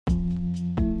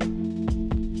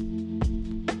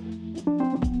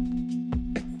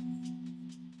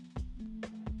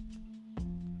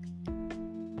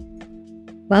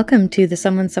Welcome to the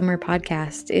Someone Somewhere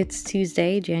podcast. It's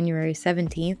Tuesday, January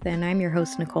 17th, and I'm your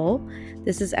host, Nicole.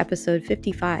 This is episode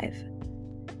 55.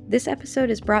 This episode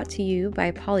is brought to you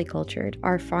by Polycultured,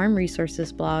 our farm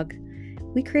resources blog.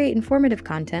 We create informative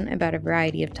content about a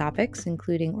variety of topics,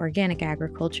 including organic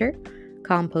agriculture,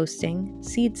 composting,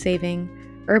 seed saving,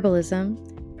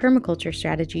 herbalism, permaculture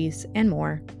strategies, and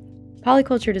more.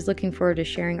 Polycultured is looking forward to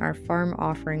sharing our farm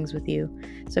offerings with you.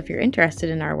 So if you're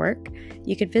interested in our work,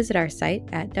 you could visit our site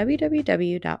at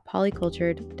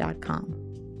www.polycultured.com.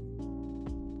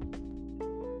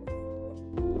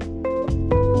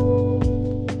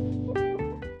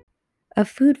 A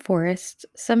food forest,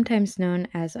 sometimes known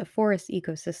as a forest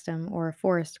ecosystem or a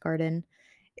forest garden,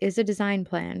 is a design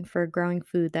plan for growing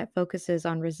food that focuses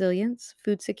on resilience,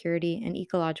 food security, and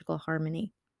ecological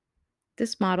harmony.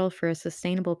 This model for a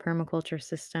sustainable permaculture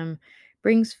system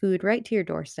brings food right to your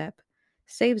doorstep,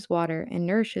 saves water and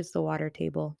nourishes the water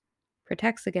table,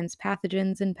 protects against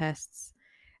pathogens and pests,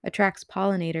 attracts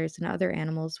pollinators and other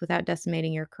animals without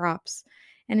decimating your crops,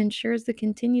 and ensures the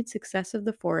continued success of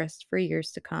the forest for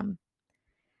years to come.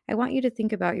 I want you to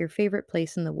think about your favorite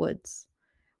place in the woods.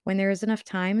 When there is enough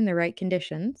time and the right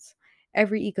conditions,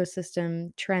 every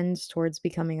ecosystem trends towards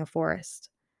becoming a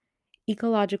forest.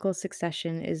 Ecological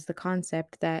succession is the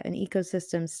concept that an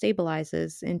ecosystem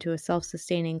stabilizes into a self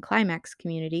sustaining climax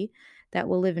community that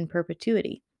will live in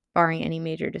perpetuity, barring any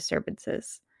major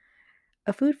disturbances.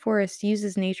 A food forest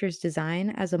uses nature's design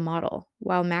as a model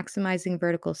while maximizing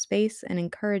vertical space and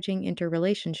encouraging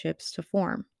interrelationships to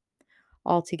form.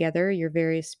 Altogether, your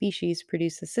various species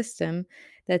produce a system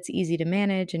that's easy to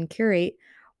manage and curate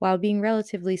while being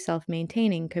relatively self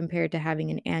maintaining compared to having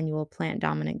an annual plant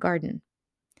dominant garden.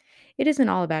 It isn't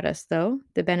all about us, though.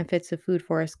 The benefits of food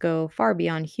forests go far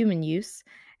beyond human use,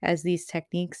 as these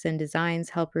techniques and designs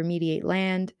help remediate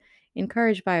land,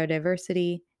 encourage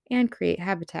biodiversity, and create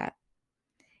habitat.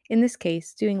 In this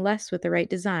case, doing less with the right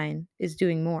design is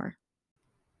doing more.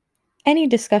 Any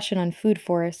discussion on food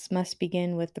forests must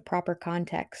begin with the proper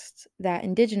context that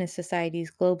indigenous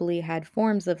societies globally had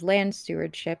forms of land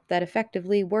stewardship that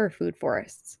effectively were food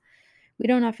forests. We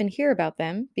don't often hear about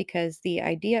them because the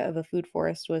idea of a food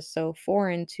forest was so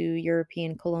foreign to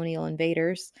European colonial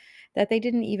invaders that they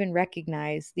didn't even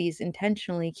recognize these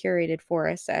intentionally curated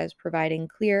forests as providing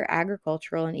clear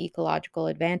agricultural and ecological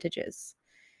advantages.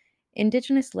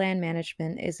 Indigenous land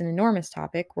management is an enormous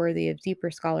topic worthy of deeper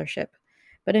scholarship,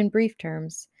 but in brief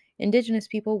terms, Indigenous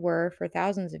people were, for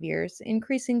thousands of years,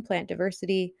 increasing plant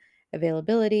diversity,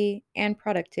 availability, and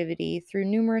productivity through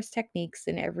numerous techniques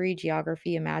in every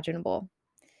geography imaginable.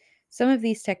 Some of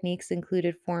these techniques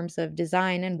included forms of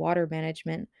design and water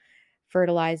management,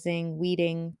 fertilizing,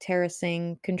 weeding,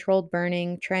 terracing, controlled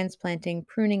burning, transplanting,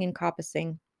 pruning, and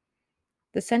coppicing.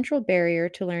 The central barrier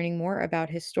to learning more about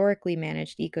historically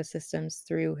managed ecosystems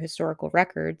through historical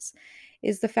records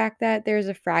is the fact that there is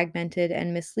a fragmented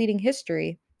and misleading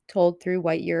history told through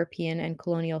white European and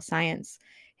colonial science,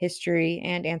 history,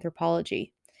 and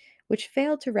anthropology, which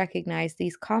failed to recognize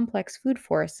these complex food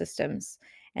forest systems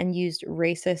and used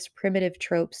racist, primitive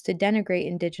tropes to denigrate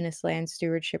indigenous land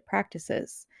stewardship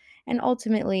practices. And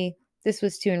ultimately, this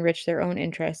was to enrich their own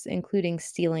interests, including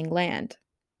stealing land.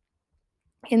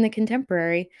 In the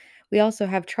contemporary, we also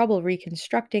have trouble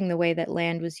reconstructing the way that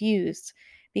land was used,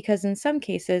 because in some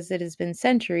cases it has been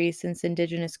centuries since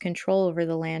indigenous control over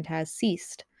the land has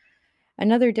ceased.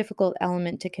 Another difficult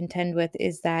element to contend with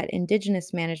is that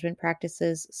indigenous management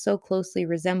practices so closely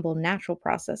resemble natural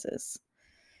processes.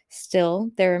 Still,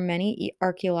 there are many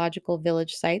archaeological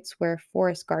village sites where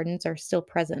forest gardens are still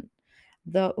present,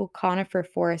 though conifer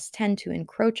forests tend to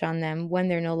encroach on them when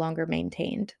they're no longer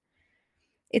maintained.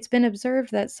 It's been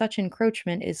observed that such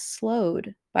encroachment is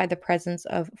slowed by the presence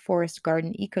of forest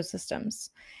garden ecosystems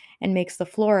and makes the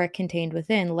flora contained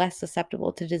within less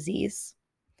susceptible to disease.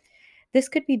 This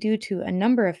could be due to a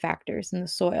number of factors in the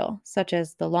soil, such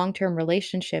as the long term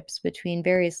relationships between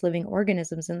various living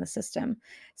organisms in the system,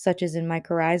 such as in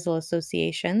mycorrhizal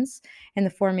associations, and the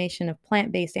formation of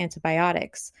plant based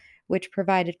antibiotics, which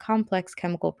provided complex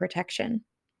chemical protection.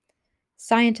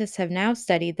 Scientists have now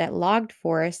studied that logged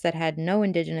forests that had no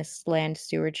indigenous land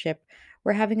stewardship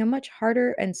were having a much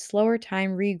harder and slower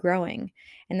time regrowing,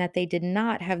 and that they did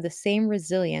not have the same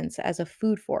resilience as a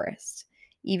food forest,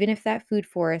 even if that food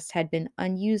forest had been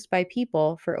unused by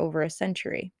people for over a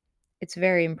century. It's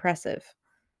very impressive.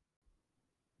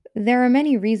 There are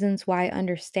many reasons why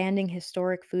understanding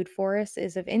historic food forests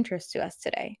is of interest to us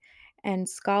today, and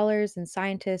scholars and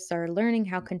scientists are learning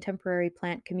how contemporary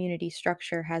plant community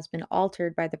structure has been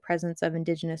altered by the presence of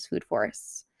indigenous food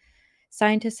forests.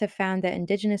 Scientists have found that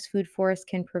indigenous food forests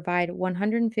can provide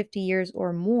 150 years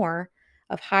or more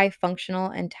of high functional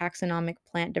and taxonomic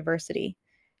plant diversity,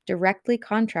 directly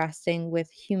contrasting with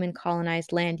human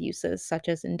colonized land uses such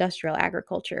as industrial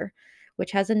agriculture,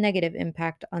 which has a negative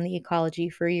impact on the ecology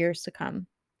for years to come.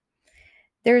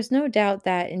 There is no doubt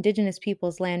that Indigenous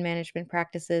peoples' land management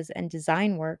practices and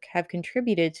design work have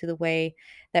contributed to the way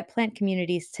that plant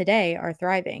communities today are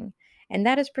thriving. And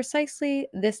that is precisely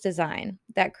this design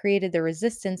that created the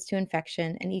resistance to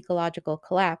infection and ecological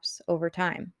collapse over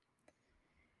time.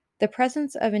 The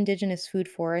presence of indigenous food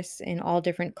forests in all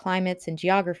different climates and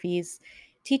geographies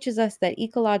teaches us that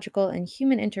ecological and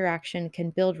human interaction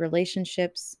can build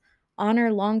relationships,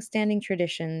 honor long-standing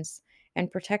traditions,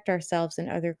 and protect ourselves and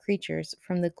other creatures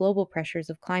from the global pressures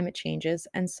of climate changes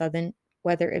and sudden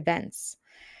weather events.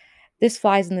 This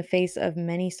flies in the face of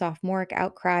many sophomoric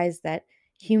outcries that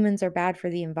humans are bad for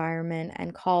the environment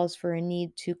and calls for a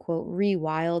need to, quote,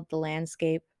 rewild the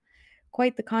landscape.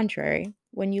 Quite the contrary,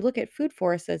 when you look at food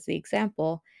forests as the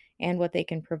example and what they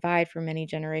can provide for many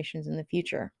generations in the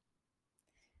future.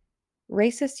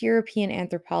 Racist European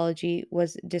anthropology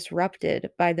was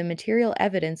disrupted by the material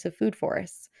evidence of food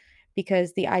forests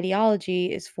because the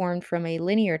ideology is formed from a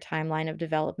linear timeline of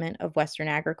development of Western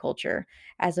agriculture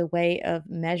as a way of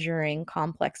measuring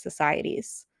complex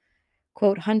societies.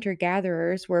 Quote, hunter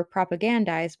gatherers were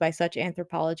propagandized by such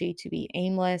anthropology to be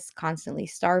aimless, constantly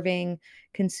starving,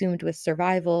 consumed with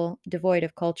survival, devoid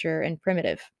of culture, and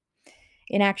primitive.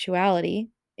 In actuality,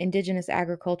 indigenous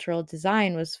agricultural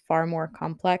design was far more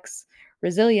complex,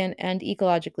 resilient, and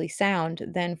ecologically sound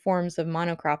than forms of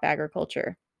monocrop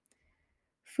agriculture.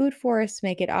 Food forests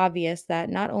make it obvious that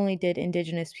not only did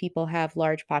indigenous people have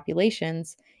large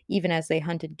populations, even as they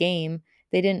hunted game,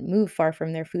 they didn't move far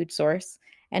from their food source,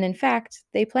 and in fact,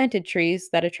 they planted trees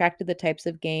that attracted the types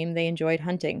of game they enjoyed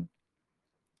hunting.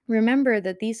 Remember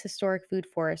that these historic food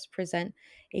forests present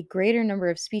a greater number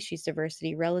of species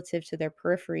diversity relative to their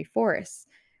periphery forests,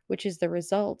 which is the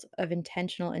result of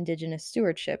intentional indigenous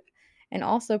stewardship, and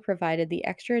also provided the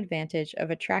extra advantage of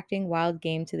attracting wild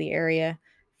game to the area,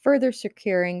 further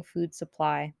securing food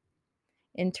supply.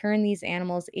 In turn, these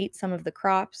animals ate some of the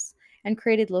crops and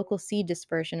created local seed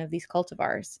dispersion of these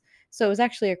cultivars. So it was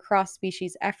actually a cross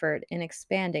species effort in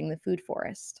expanding the food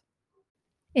forest.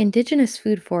 Indigenous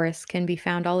food forests can be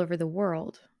found all over the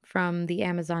world, from the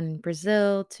Amazon in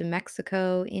Brazil to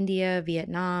Mexico, India,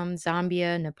 Vietnam,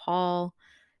 Zambia, Nepal,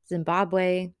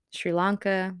 Zimbabwe, Sri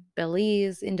Lanka,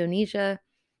 Belize, Indonesia,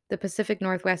 the Pacific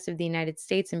Northwest of the United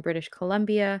States and British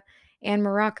Columbia, and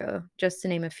Morocco, just to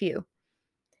name a few.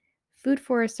 Food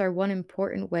forests are one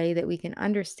important way that we can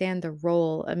understand the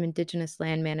role of Indigenous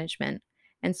land management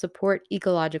and support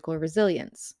ecological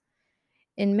resilience.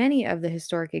 In many of the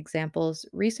historic examples,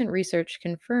 recent research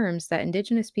confirms that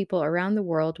Indigenous people around the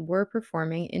world were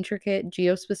performing intricate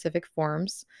geospecific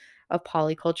forms of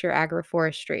polyculture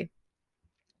agroforestry.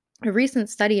 A recent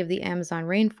study of the Amazon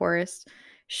rainforest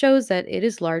shows that it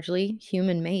is largely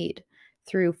human made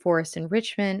through forest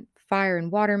enrichment, fire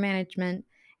and water management,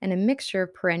 and a mixture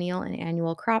of perennial and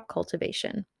annual crop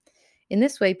cultivation. In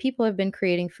this way, people have been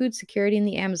creating food security in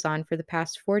the Amazon for the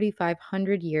past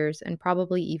 4,500 years and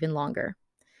probably even longer.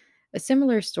 A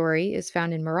similar story is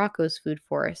found in Morocco's food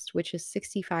forest, which is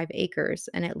 65 acres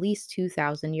and at least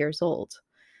 2,000 years old.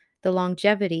 The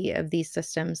longevity of these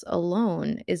systems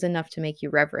alone is enough to make you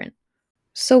reverent.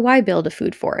 So, why build a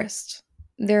food forest?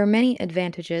 There are many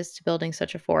advantages to building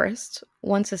such a forest.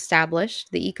 Once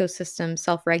established, the ecosystem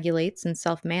self regulates and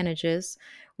self manages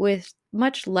with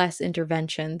much less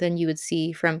intervention than you would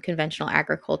see from conventional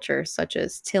agriculture, such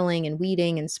as tilling and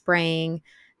weeding and spraying,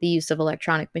 the use of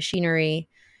electronic machinery.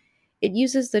 It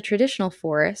uses the traditional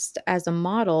forest as a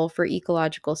model for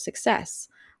ecological success,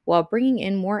 while bringing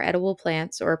in more edible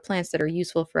plants or plants that are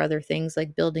useful for other things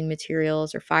like building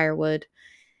materials or firewood.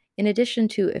 In addition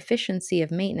to efficiency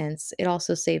of maintenance, it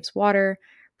also saves water,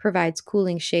 provides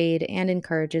cooling shade, and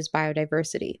encourages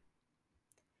biodiversity.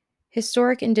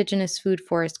 Historic indigenous food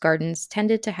forest gardens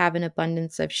tended to have an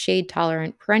abundance of shade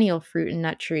tolerant perennial fruit and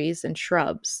nut trees and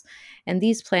shrubs, and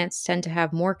these plants tend to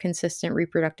have more consistent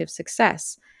reproductive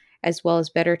success, as well as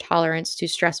better tolerance to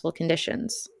stressful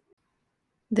conditions.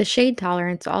 The shade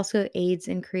tolerance also aids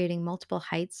in creating multiple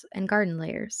heights and garden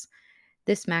layers.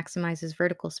 This maximizes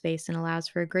vertical space and allows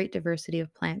for a great diversity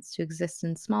of plants to exist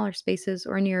in smaller spaces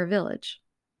or near a village.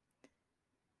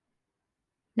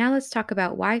 Now let's talk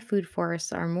about why food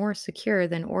forests are more secure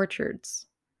than orchards.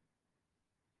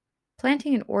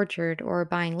 Planting an orchard or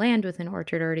buying land with an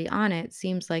orchard already on it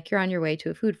seems like you're on your way to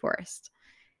a food forest.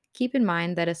 Keep in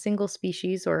mind that a single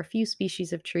species or a few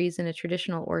species of trees in a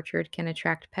traditional orchard can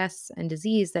attract pests and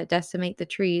disease that decimate the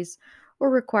trees or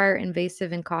require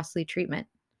invasive and costly treatment.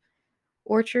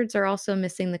 Orchards are also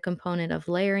missing the component of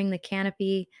layering the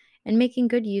canopy and making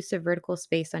good use of vertical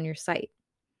space on your site.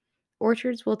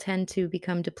 Orchards will tend to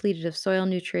become depleted of soil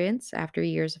nutrients after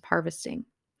years of harvesting.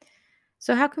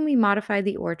 So, how can we modify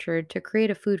the orchard to create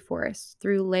a food forest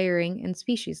through layering and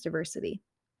species diversity?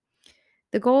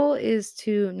 The goal is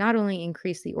to not only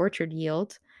increase the orchard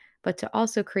yield, but to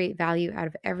also create value out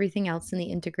of everything else in the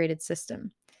integrated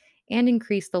system and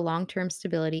increase the long term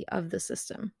stability of the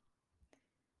system.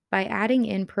 By adding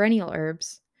in perennial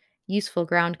herbs, useful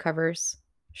ground covers,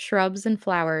 shrubs, and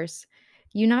flowers,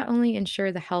 you not only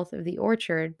ensure the health of the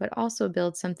orchard, but also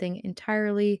build something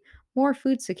entirely more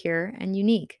food secure and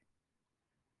unique.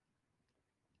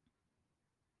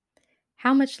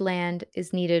 How much land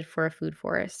is needed for a food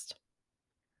forest?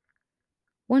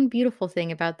 One beautiful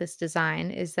thing about this design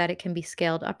is that it can be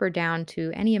scaled up or down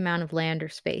to any amount of land or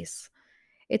space.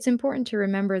 It's important to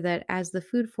remember that as the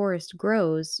food forest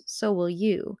grows, so will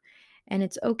you. And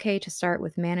it's okay to start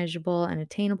with manageable and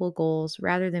attainable goals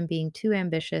rather than being too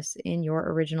ambitious in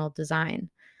your original design.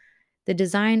 The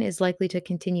design is likely to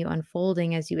continue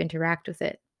unfolding as you interact with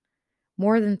it.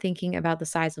 More than thinking about the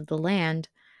size of the land,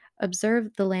 observe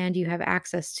the land you have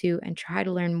access to and try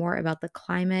to learn more about the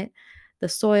climate, the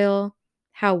soil,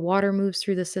 how water moves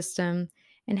through the system,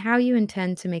 and how you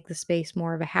intend to make the space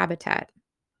more of a habitat.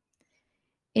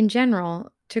 In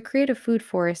general, to create a food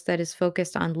forest that is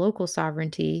focused on local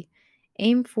sovereignty,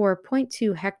 aim for zero point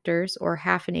 0.2 hectares or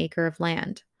half an acre of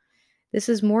land. This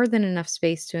is more than enough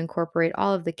space to incorporate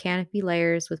all of the canopy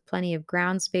layers with plenty of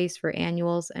ground space for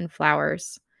annuals and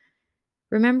flowers.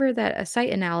 Remember that a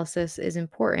site analysis is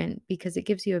important because it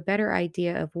gives you a better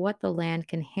idea of what the land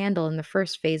can handle in the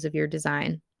first phase of your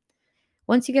design.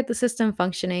 Once you get the system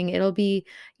functioning, it'll be,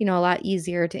 a lot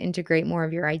easier to integrate more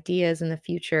of your ideas in the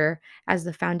future as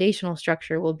the foundational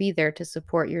structure will be there to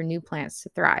support your new plants to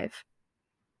thrive.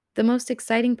 The most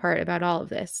exciting part about all of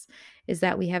this is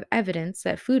that we have evidence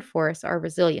that food forests are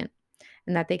resilient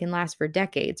and that they can last for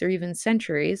decades or even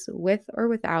centuries with or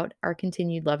without our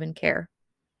continued love and care.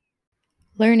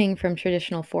 Learning from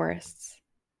traditional forests.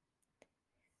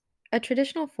 A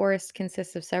traditional forest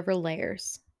consists of several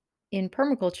layers. In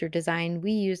permaculture design,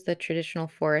 we use the traditional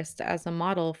forest as a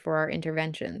model for our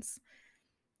interventions.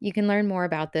 You can learn more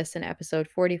about this in episode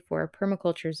 44,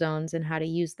 Permaculture Zones and how to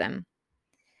use them.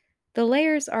 The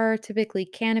layers are typically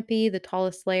canopy, the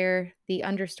tallest layer, the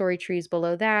understory trees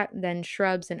below that, then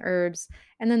shrubs and herbs,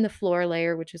 and then the floor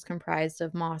layer, which is comprised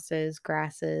of mosses,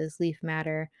 grasses, leaf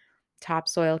matter,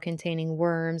 topsoil containing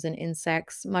worms and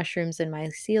insects, mushrooms and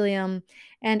mycelium,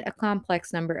 and a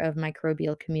complex number of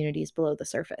microbial communities below the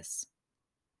surface.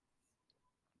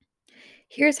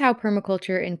 Here's how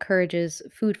permaculture encourages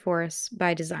food forests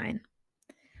by design.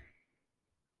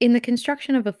 In the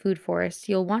construction of a food forest,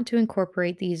 you'll want to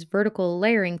incorporate these vertical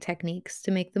layering techniques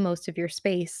to make the most of your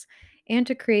space and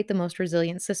to create the most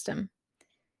resilient system.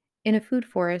 In a food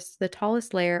forest, the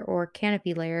tallest layer or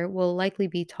canopy layer will likely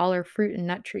be taller fruit and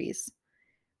nut trees.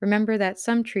 Remember that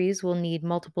some trees will need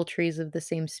multiple trees of the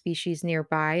same species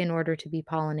nearby in order to be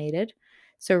pollinated,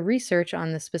 so research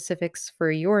on the specifics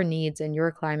for your needs and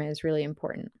your climate is really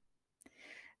important.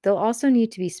 They'll also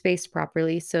need to be spaced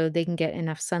properly so they can get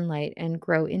enough sunlight and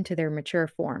grow into their mature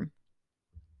form.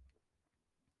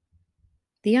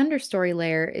 The understory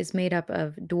layer is made up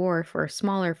of dwarf or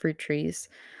smaller fruit trees,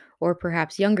 or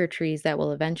perhaps younger trees that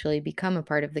will eventually become a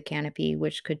part of the canopy,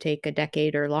 which could take a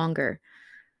decade or longer.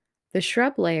 The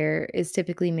shrub layer is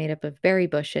typically made up of berry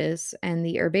bushes, and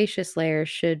the herbaceous layer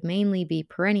should mainly be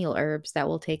perennial herbs that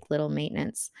will take little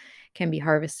maintenance, can be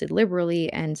harvested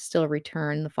liberally, and still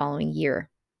return the following year.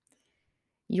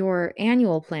 Your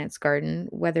annual plants garden,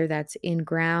 whether that's in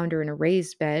ground or in a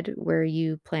raised bed where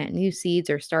you plant new seeds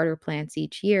or starter plants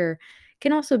each year,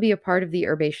 can also be a part of the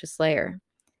herbaceous layer.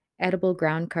 Edible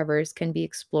ground covers can be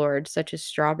explored, such as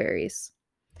strawberries.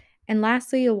 And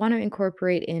lastly, you'll want to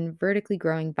incorporate in vertically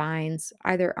growing vines,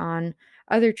 either on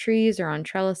other trees or on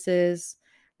trellises,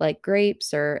 like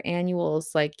grapes, or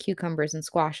annuals like cucumbers and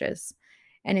squashes.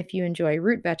 And if you enjoy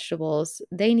root vegetables,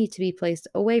 they need to be placed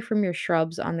away from your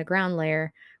shrubs on the ground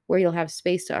layer where you'll have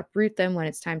space to uproot them when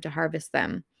it's time to harvest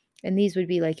them. And these would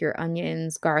be like your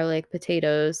onions, garlic,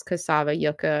 potatoes, cassava,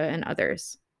 yucca, and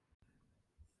others.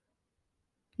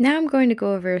 Now I'm going to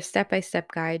go over a step by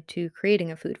step guide to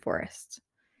creating a food forest.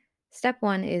 Step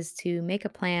one is to make a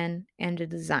plan and a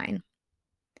design.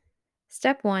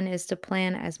 Step one is to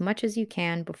plan as much as you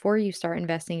can before you start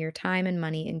investing your time and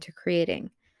money into creating.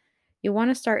 You'll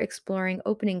want to start exploring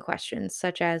opening questions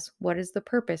such as: what is the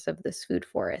purpose of this food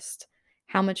forest?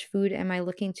 How much food am I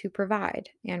looking to provide,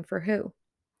 and for who?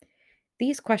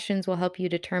 These questions will help you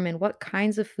determine what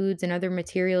kinds of foods and other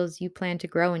materials you plan to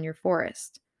grow in your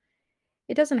forest.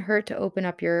 It doesn't hurt to open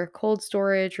up your cold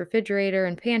storage, refrigerator,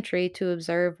 and pantry to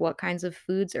observe what kinds of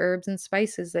foods, herbs, and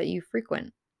spices that you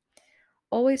frequent.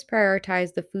 Always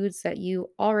prioritize the foods that you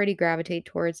already gravitate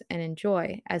towards and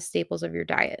enjoy as staples of your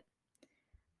diet.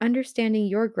 Understanding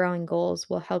your growing goals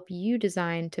will help you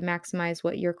design to maximize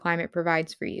what your climate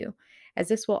provides for you, as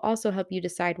this will also help you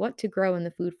decide what to grow in the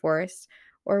food forest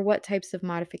or what types of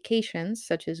modifications,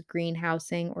 such as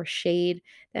greenhousing or shade,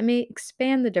 that may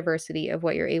expand the diversity of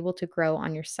what you're able to grow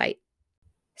on your site.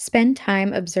 Spend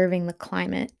time observing the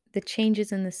climate, the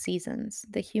changes in the seasons,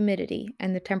 the humidity,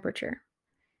 and the temperature.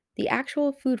 The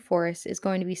actual food forest is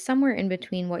going to be somewhere in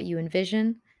between what you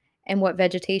envision and what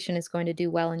vegetation is going to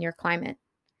do well in your climate.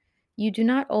 You do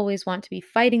not always want to be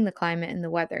fighting the climate and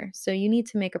the weather, so you need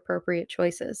to make appropriate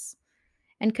choices.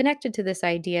 And connected to this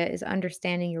idea is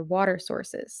understanding your water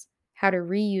sources, how to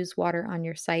reuse water on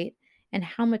your site, and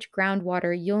how much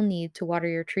groundwater you'll need to water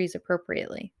your trees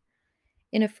appropriately.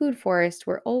 In a food forest,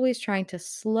 we're always trying to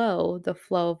slow the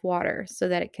flow of water so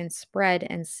that it can spread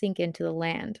and sink into the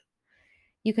land.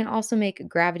 You can also make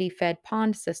gravity fed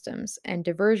pond systems and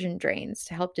diversion drains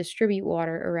to help distribute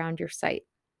water around your site.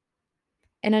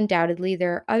 And undoubtedly,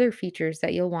 there are other features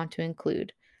that you'll want to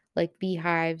include, like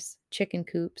beehives, chicken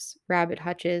coops, rabbit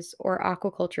hutches, or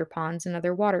aquaculture ponds and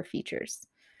other water features.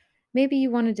 Maybe you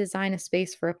want to design a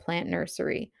space for a plant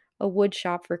nursery, a wood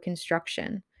shop for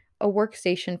construction, a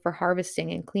workstation for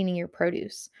harvesting and cleaning your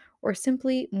produce, or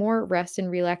simply more rest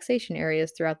and relaxation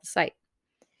areas throughout the site.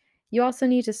 You also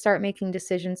need to start making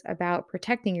decisions about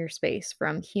protecting your space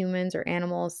from humans or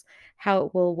animals, how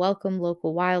it will welcome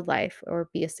local wildlife or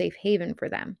be a safe haven for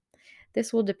them.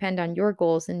 This will depend on your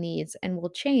goals and needs and will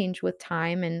change with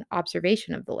time and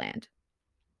observation of the land.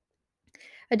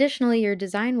 Additionally, your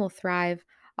design will thrive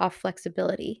off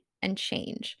flexibility and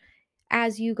change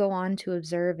as you go on to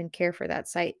observe and care for that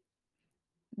site.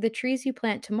 The trees you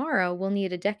plant tomorrow will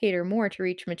need a decade or more to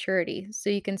reach maturity, so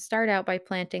you can start out by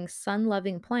planting sun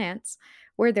loving plants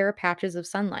where there are patches of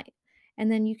sunlight.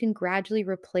 And then you can gradually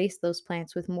replace those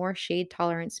plants with more shade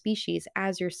tolerant species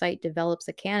as your site develops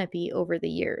a canopy over the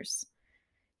years.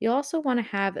 You also want to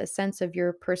have a sense of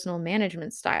your personal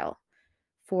management style.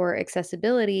 For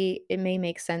accessibility, it may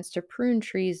make sense to prune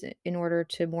trees in order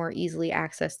to more easily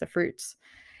access the fruits,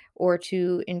 or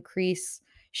to increase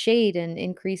shade and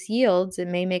increase yields, it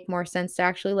may make more sense to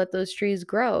actually let those trees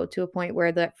grow to a point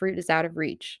where that fruit is out of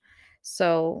reach.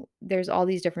 So there's all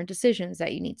these different decisions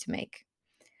that you need to make.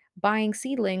 Buying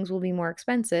seedlings will be more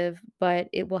expensive, but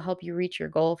it will help you reach your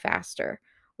goal faster.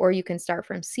 Or you can start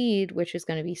from seed, which is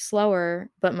going to be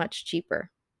slower but much cheaper.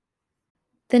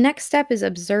 The next step is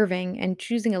observing and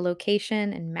choosing a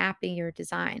location and mapping your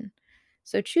design.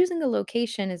 So, choosing a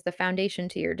location is the foundation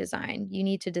to your design. You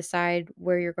need to decide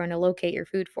where you're going to locate your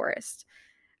food forest.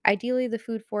 Ideally, the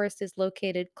food forest is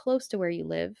located close to where you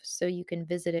live so you can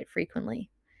visit it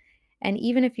frequently. And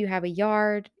even if you have a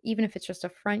yard, even if it's just a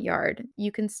front yard,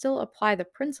 you can still apply the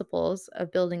principles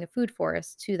of building a food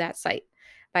forest to that site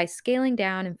by scaling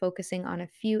down and focusing on a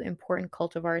few important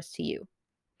cultivars to you.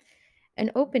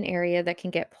 An open area that can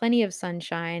get plenty of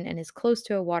sunshine and is close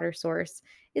to a water source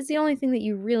is the only thing that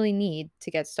you really need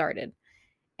to get started.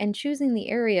 And choosing the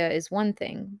area is one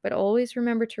thing, but always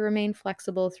remember to remain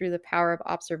flexible through the power of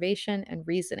observation and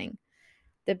reasoning.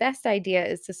 The best idea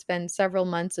is to spend several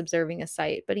months observing a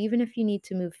site, but even if you need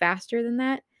to move faster than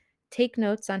that, take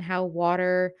notes on how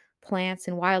water, plants,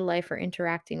 and wildlife are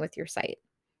interacting with your site.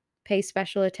 Pay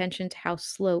special attention to how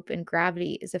slope and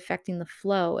gravity is affecting the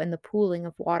flow and the pooling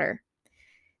of water.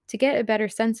 To get a better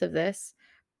sense of this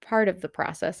part of the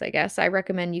process, I guess, I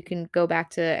recommend you can go back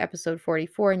to episode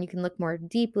 44 and you can look more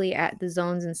deeply at the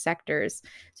zones and sectors.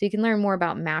 So you can learn more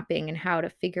about mapping and how to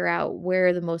figure out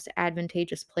where the most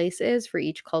advantageous place is for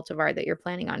each cultivar that you're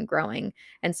planning on growing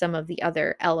and some of the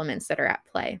other elements that are at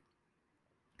play.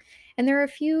 And there are a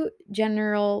few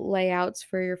general layouts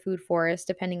for your food forest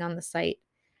depending on the site.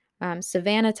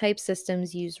 Savanna type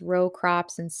systems use row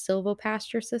crops and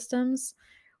silvopasture systems,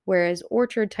 whereas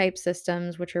orchard type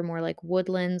systems, which are more like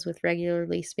woodlands with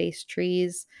regularly spaced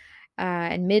trees,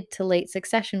 and mid to late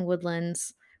succession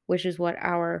woodlands, which is what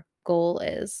our goal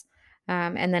is.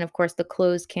 And then, of course, the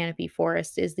closed canopy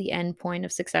forest is the end point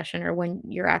of succession or when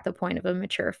you're at the point of a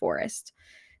mature forest.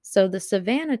 So the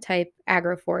savanna type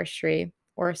agroforestry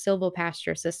or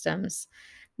silvopasture systems,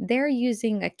 they're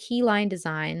using a key line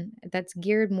design that's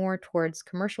geared more towards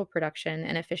commercial production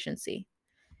and efficiency.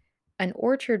 An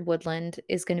orchard woodland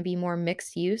is going to be more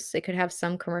mixed use. It could have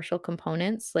some commercial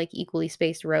components like equally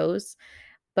spaced rows,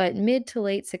 But mid to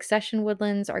late succession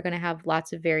woodlands are going to have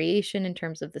lots of variation in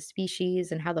terms of the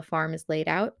species and how the farm is laid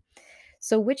out.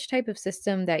 So, which type of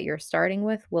system that you're starting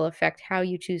with will affect how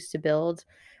you choose to build,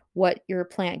 what your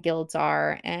plant guilds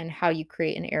are, and how you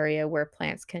create an area where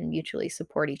plants can mutually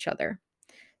support each other.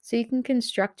 So, you can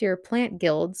construct your plant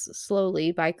guilds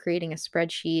slowly by creating a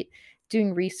spreadsheet,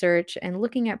 doing research, and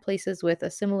looking at places with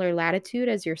a similar latitude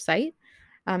as your site.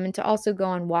 And to also go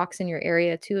on walks in your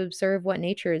area to observe what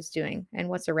nature is doing and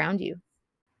what's around you.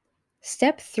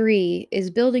 Step three is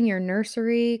building your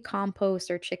nursery, compost,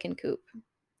 or chicken coop.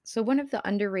 So, one of the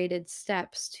underrated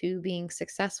steps to being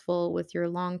successful with your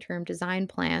long term design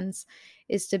plans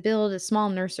is to build a small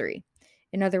nursery.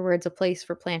 In other words, a place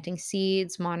for planting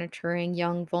seeds, monitoring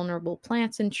young, vulnerable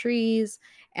plants and trees,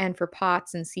 and for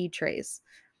pots and seed trays.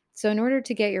 So, in order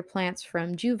to get your plants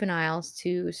from juveniles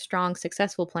to strong,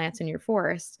 successful plants in your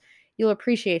forest, you'll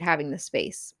appreciate having the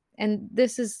space. And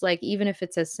this is like, even if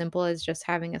it's as simple as just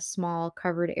having a small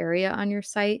covered area on your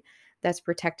site that's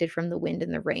protected from the wind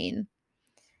and the rain.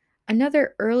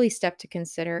 Another early step to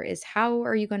consider is how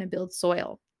are you going to build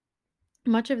soil?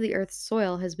 Much of the Earth's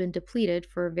soil has been depleted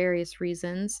for various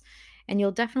reasons, and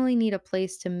you'll definitely need a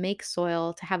place to make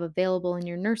soil to have available in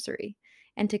your nursery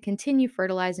and to continue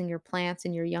fertilizing your plants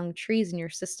and your young trees in your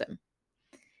system.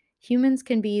 Humans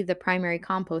can be the primary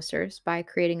composters by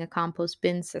creating a compost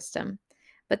bin system,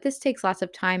 but this takes lots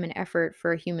of time and effort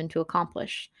for a human to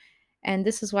accomplish. And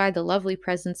this is why the lovely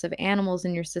presence of animals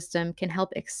in your system can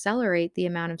help accelerate the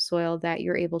amount of soil that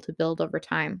you're able to build over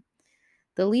time.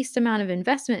 The least amount of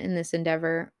investment in this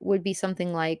endeavor would be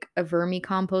something like a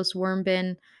vermicompost worm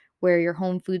bin, where your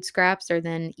home food scraps are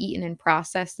then eaten and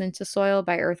processed into soil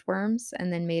by earthworms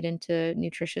and then made into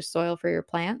nutritious soil for your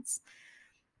plants.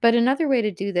 But another way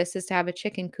to do this is to have a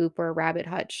chicken coop or a rabbit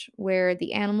hutch where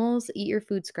the animals eat your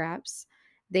food scraps,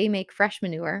 they make fresh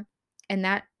manure, and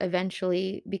that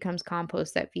eventually becomes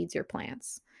compost that feeds your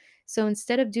plants. So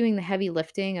instead of doing the heavy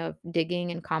lifting of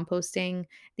digging and composting,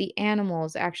 the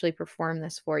animals actually perform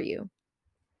this for you.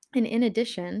 And in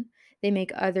addition, they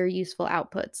make other useful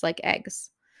outputs like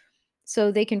eggs.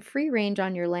 So they can free range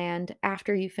on your land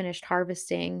after you finished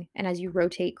harvesting and as you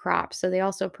rotate crops. So they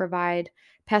also provide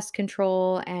pest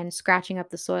control and scratching up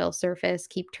the soil surface,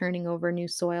 keep turning over new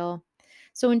soil.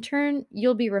 So in turn,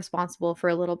 you'll be responsible for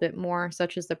a little bit more,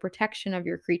 such as the protection of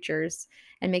your creatures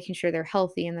and making sure they're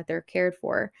healthy and that they're cared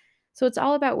for. So it's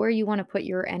all about where you want to put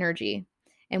your energy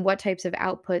and what types of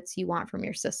outputs you want from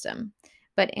your system.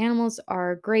 But animals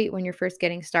are great when you're first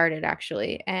getting started,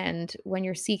 actually. And when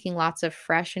you're seeking lots of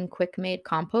fresh and quick made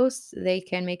compost, they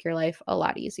can make your life a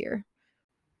lot easier.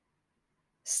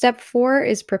 Step four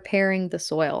is preparing the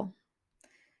soil.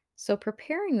 So,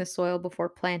 preparing the soil before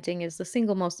planting is the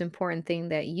single most important thing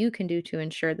that you can do to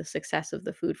ensure the success of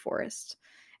the food forest.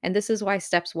 And this is why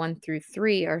steps one through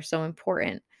three are so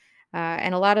important.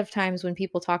 And a lot of times when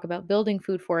people talk about building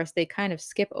food forests, they kind of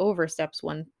skip over steps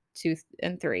one, two,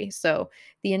 and three. So,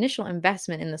 the initial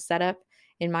investment in the setup,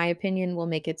 in my opinion, will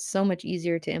make it so much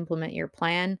easier to implement your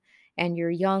plan. And your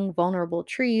young, vulnerable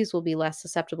trees will be less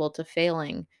susceptible to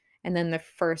failing, and then the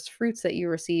first fruits that you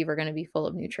receive are going to be full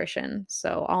of nutrition.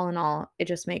 So, all in all, it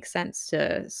just makes sense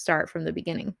to start from the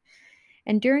beginning.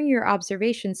 And during your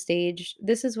observation stage,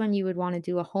 this is when you would want to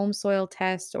do a home soil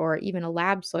test or even a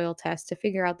lab soil test to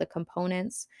figure out the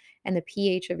components and the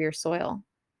pH of your soil.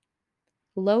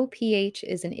 Low pH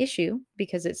is an issue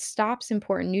because it stops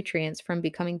important nutrients from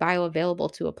becoming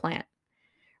bioavailable to a plant.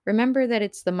 Remember that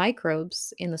it's the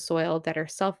microbes in the soil that are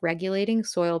self regulating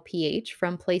soil pH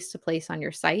from place to place on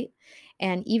your site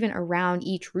and even around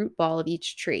each root ball of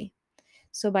each tree.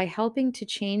 So, by helping to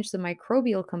change the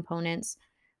microbial components,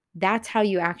 that's how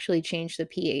you actually change the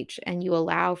pH and you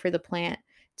allow for the plant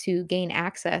to gain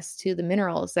access to the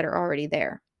minerals that are already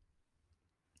there.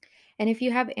 And if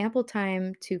you have ample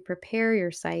time to prepare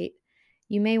your site,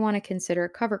 you may want to consider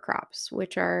cover crops,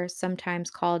 which are sometimes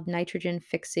called nitrogen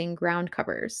fixing ground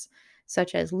covers,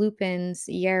 such as lupins,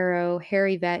 yarrow,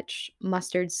 hairy vetch,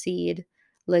 mustard seed,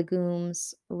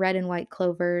 legumes, red and white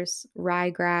clovers,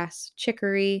 ryegrass,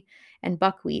 chicory, and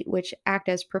buckwheat, which act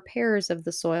as preparers of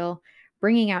the soil,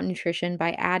 bringing out nutrition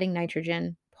by adding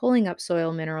nitrogen, pulling up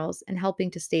soil minerals, and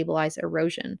helping to stabilize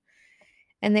erosion.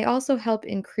 And they also help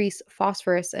increase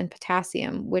phosphorus and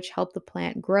potassium, which help the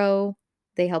plant grow,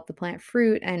 they help the plant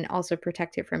fruit, and also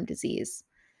protect it from disease.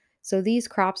 So these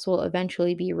crops will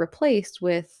eventually be replaced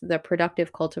with the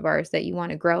productive cultivars that you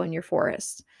want to grow in your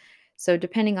forest. So,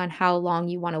 depending on how long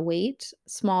you want to wait,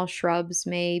 small shrubs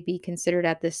may be considered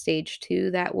at this stage too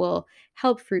that will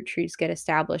help fruit trees get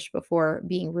established before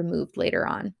being removed later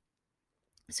on.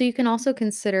 So, you can also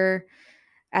consider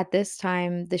At this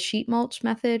time, the sheet mulch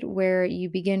method, where you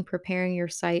begin preparing your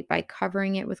site by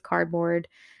covering it with cardboard,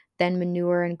 then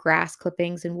manure and grass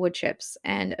clippings and wood chips,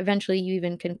 and eventually you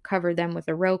even can cover them with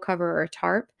a row cover or a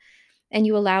tarp, and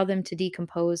you allow them to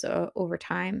decompose over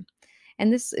time.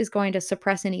 And this is going to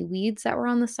suppress any weeds that were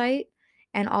on the site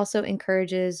and also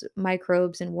encourages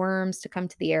microbes and worms to come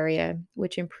to the area,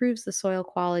 which improves the soil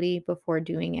quality before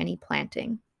doing any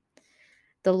planting.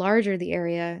 The larger the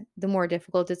area, the more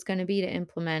difficult it's going to be to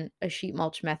implement a sheet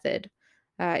mulch method,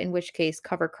 in which case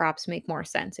cover crops make more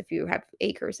sense if you have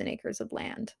acres and acres of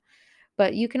land.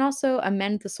 But you can also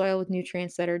amend the soil with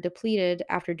nutrients that are depleted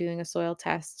after doing a soil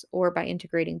test or by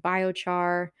integrating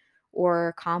biochar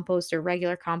or compost or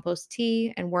regular compost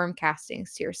tea and worm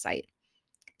castings to your site.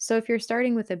 So if you're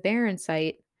starting with a barren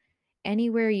site,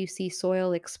 anywhere you see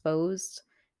soil exposed,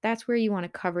 that's where you want to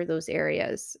cover those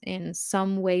areas in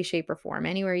some way, shape, or form.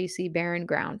 Anywhere you see barren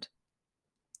ground.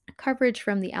 Coverage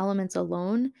from the elements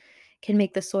alone can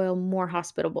make the soil more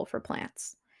hospitable for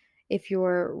plants. If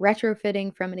you're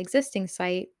retrofitting from an existing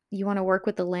site, you want to work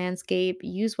with the landscape,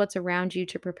 use what's around you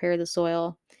to prepare the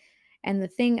soil. And the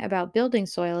thing about building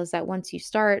soil is that once you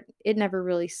start, it never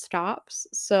really stops.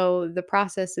 So the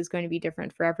process is going to be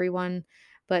different for everyone,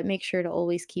 but make sure to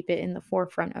always keep it in the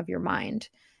forefront of your mind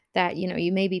that,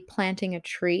 you may be planting a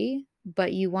tree,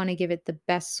 but you want to give it the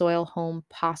best soil home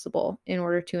possible in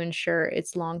order to ensure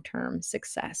its long-term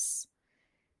success.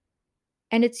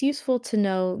 And it's useful to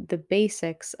know the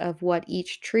basics of what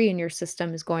each tree in your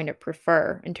system is going to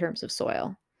prefer in terms of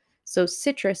soil. So,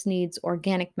 citrus needs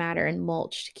organic matter and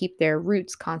mulch to keep their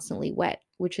roots constantly wet,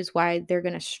 which is why they're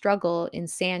going to struggle in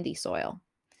sandy soil.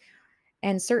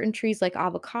 And certain trees, like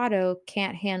avocado,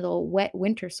 can't handle wet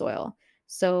winter soil.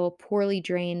 So, poorly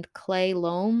drained clay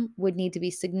loam would need to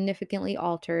be significantly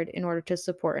altered in order to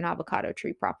support an avocado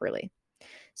tree properly.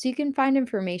 So you can find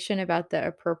information about the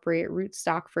appropriate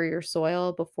rootstock for your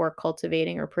soil before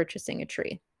cultivating or purchasing a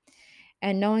tree.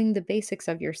 And knowing the basics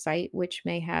of your site, which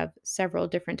may have several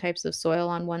different types of soil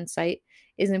on one site,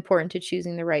 is important to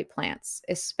choosing the right plants,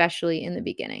 especially in the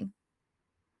beginning.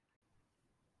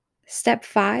 Step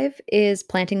 5 is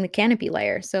planting the canopy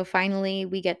layer. So finally,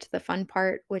 we get to the fun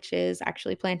part, which is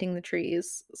actually planting the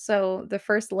trees. So the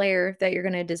first layer that you're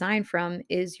going to design from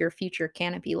is your future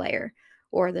canopy layer,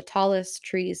 or the tallest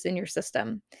trees in your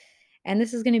system. And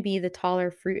this is going to be the taller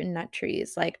fruit and nut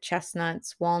trees like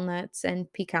chestnuts, walnuts,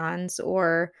 and pecans,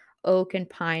 or oak and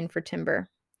pine for timber.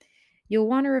 You'll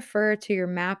want to refer to your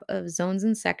map of zones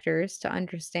and sectors to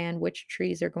understand which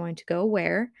trees are going to go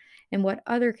where and what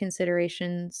other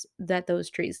considerations that those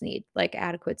trees need, like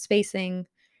adequate spacing,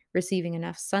 receiving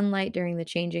enough sunlight during the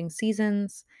changing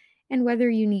seasons, and whether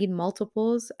you need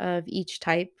multiples of each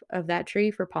type of that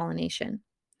tree for pollination.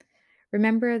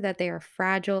 Remember that they are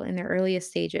fragile in their earliest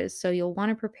stages, so you'll want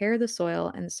to prepare the soil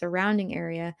and the surrounding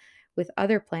area with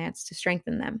other plants to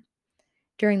strengthen them.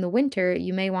 During the winter,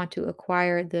 you may want to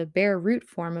acquire the bare root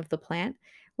form of the plant,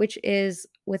 which is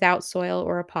without soil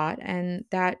or a pot, and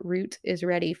that root is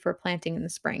ready for planting in the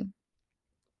spring.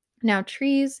 Now,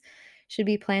 trees should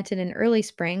be planted in early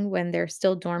spring when they're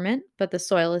still dormant, but the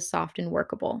soil is soft and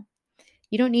workable.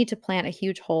 You don't need to plant a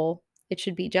huge hole. It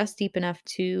should be just deep enough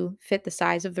to fit the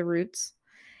size of the roots.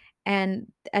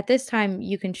 And at this time,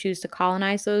 you can choose to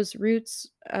colonize those roots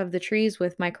of the trees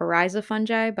with mycorrhiza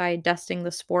fungi by dusting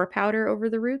the spore powder over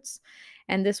the roots,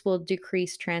 and this will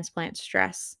decrease transplant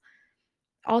stress.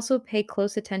 Also, pay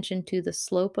close attention to the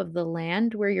slope of the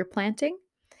land where you're planting.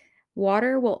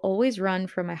 Water will always run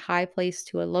from a high place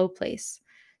to a low place.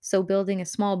 So, building a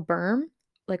small berm,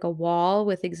 like a wall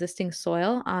with existing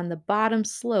soil on the bottom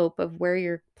slope of where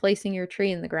you're placing your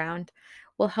tree in the ground,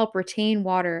 will help retain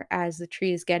water as the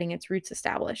tree is getting its roots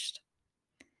established.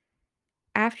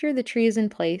 After the tree is in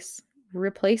place,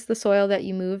 replace the soil that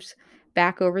you moved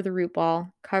back over the root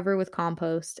ball, cover with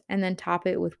compost, and then top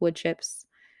it with wood chips.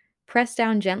 Press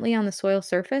down gently on the soil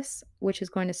surface, which is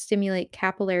going to stimulate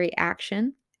capillary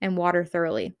action and water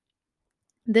thoroughly.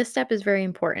 This step is very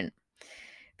important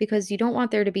because you don't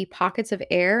want there to be pockets of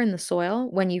air in the soil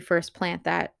when you first plant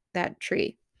that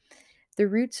tree. The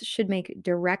roots should make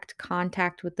direct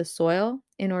contact with the soil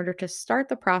in order to start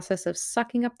the process of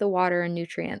sucking up the water and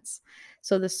nutrients.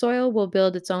 So the soil will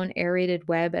build its own aerated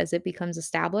web as it becomes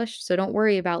established. So don't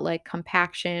worry about like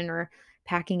compaction or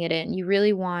packing it in. You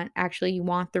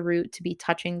want the root to be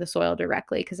touching the soil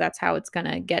directly because that's how it's going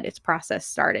to get its process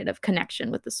started of connection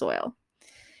with the soil.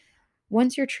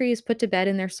 Once your tree is put to bed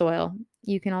in their soil,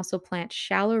 you can also plant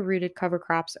shallow rooted cover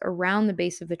crops around the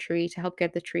base of the tree to help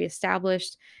get the tree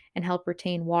established and help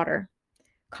retain water.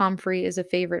 Comfrey is a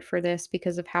favorite for this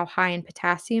because of how high in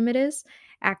potassium it is,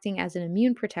 acting as an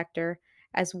immune protector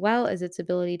as well as its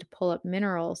ability to pull up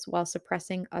minerals while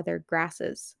suppressing other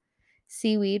grasses.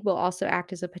 Seaweed will also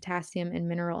act as a potassium and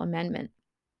mineral amendment.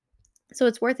 So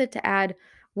it's worth it to add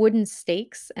wooden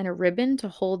stakes and a ribbon to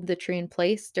hold the tree in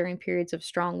place during periods of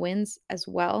strong winds as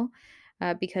well,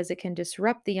 because it can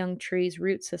disrupt the young tree's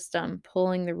root system,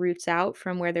 pulling the roots out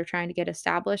from where they're trying to get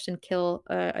established and kill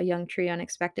a young tree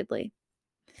unexpectedly.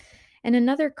 And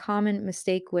another common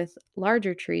mistake with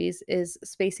larger trees is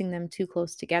spacing them too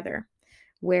close together,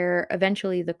 where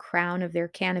eventually the crown of their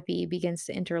canopy begins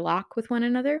to interlock with one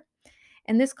another,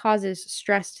 and this causes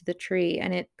stress to the tree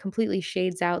and it completely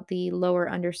shades out the lower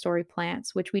understory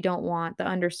plants, which we don't want. The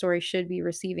understory should be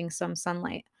receiving some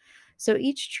sunlight. So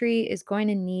each tree is going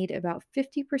to need about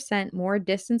 50% more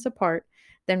distance apart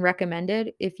than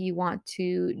recommended if you want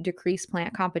to decrease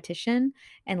plant competition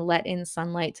and let in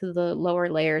sunlight to the lower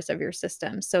layers of your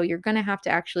system. So you're going to have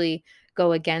to actually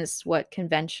go against what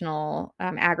conventional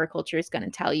agriculture is going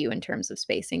to tell you in terms of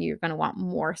spacing. You're going to want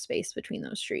more space between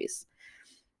those trees.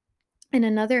 And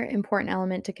another important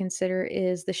element to consider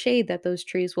is the shade that those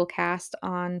trees will cast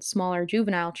on smaller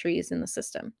juvenile trees in the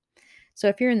system. So,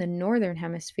 if you're in the northern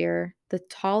hemisphere, the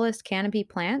tallest canopy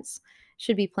plants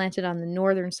should be planted on the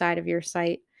northern side of your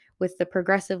site, with the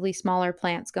progressively smaller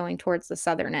plants going towards the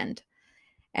southern end.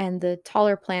 And the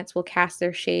taller plants will cast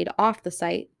their shade off the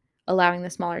site, allowing the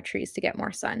smaller trees to get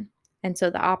more sun. And so,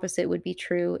 the opposite would be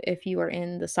true if you are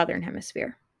in the southern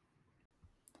hemisphere.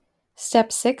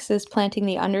 Step 6 is planting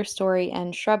the understory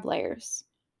and shrub layers.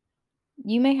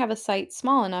 You may have a site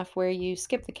small enough where you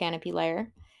skip the canopy layer.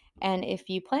 And if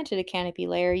you planted a canopy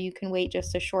layer, you can wait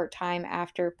just a short time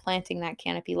after planting that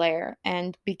canopy layer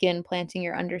and begin planting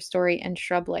your understory and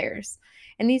shrub layers.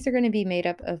 And these are going to be made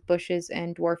up of bushes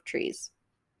and dwarf trees.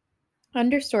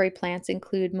 Understory plants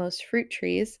include most fruit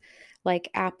trees like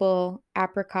apple,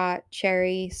 apricot,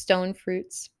 cherry, stone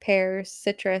fruits, pears,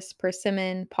 citrus,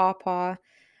 persimmon, pawpaw,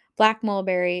 black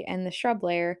mulberry, and the shrub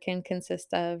layer can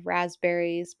consist of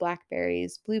raspberries,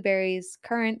 blackberries, blueberries,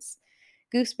 currants,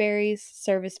 gooseberries,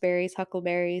 serviceberries,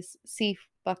 huckleberries, sea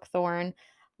buckthorn,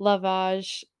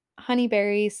 lovage,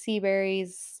 honeyberries, sea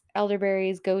berries,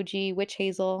 elderberries, goji, witch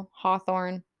hazel,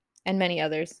 hawthorn, and many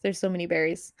others. There's so many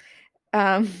berries.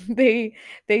 They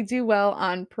do well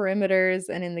on perimeters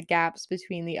and in the gaps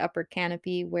between the upper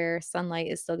canopy where sunlight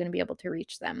is still going to be able to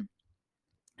reach them.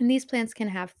 And these plants can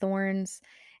have thorns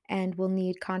and will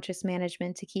need conscious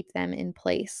management to keep them in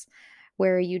place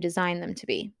where you design them to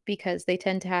be because they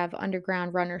tend to have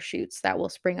underground runner shoots that will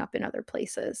spring up in other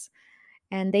places.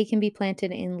 And they can be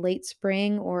planted in late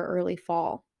spring or early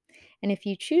fall. And if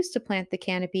you choose to plant the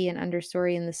canopy and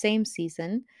understory in the same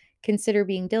season, consider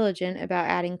being diligent about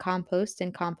adding compost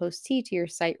and compost tea to your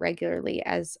site regularly,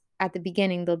 as at the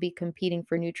beginning they'll be competing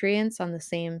for nutrients on the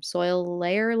same soil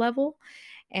layer level,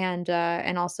 and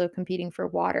also competing for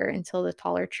water until the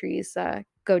taller trees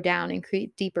go down and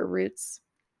create deeper roots.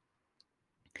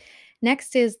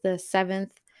 Next is the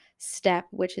seventh step,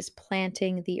 which is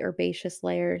planting the herbaceous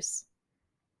layers.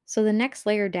 So the next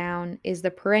layer down is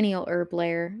the perennial herb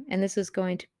layer, and this is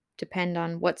going to depend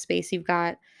on what space you've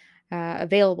got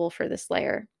available for this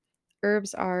layer.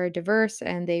 Herbs are diverse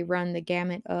and they run the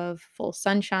gamut of full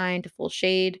sunshine to full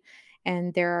shade.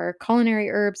 And there are culinary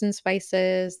herbs and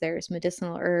spices, there's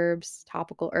medicinal herbs,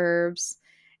 topical herbs,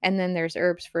 and then there's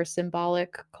herbs for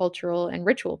symbolic, cultural, and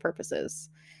ritual purposes.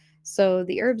 So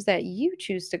the herbs that you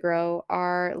choose to grow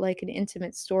are like an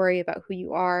intimate story about who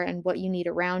you are and what you need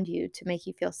around you to make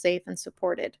you feel safe and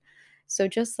supported. So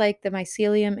just like the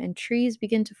mycelium and trees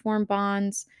begin to form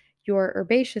bonds, your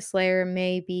herbaceous layer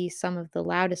may be some of the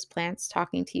loudest plants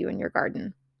talking to you in your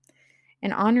garden.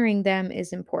 And honoring them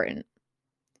is important.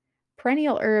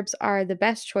 Perennial herbs are the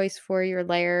best choice for your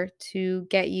layer to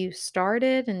get you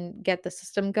started and get the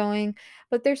system going,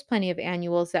 but there's plenty of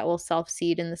annuals that will self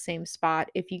seed in the same spot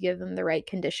if you give them the right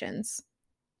conditions.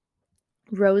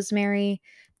 Rosemary,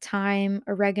 thyme,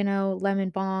 oregano, lemon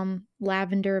balm,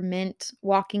 lavender, mint,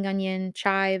 walking onion,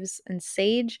 chives, and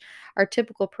sage are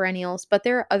typical perennials, but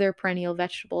there are other perennial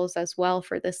vegetables as well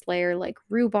for this layer, like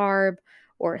rhubarb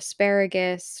or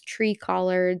asparagus, tree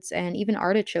collards, and even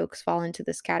artichokes fall into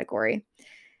this category.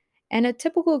 And a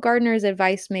typical gardener's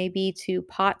advice may be to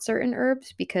pot certain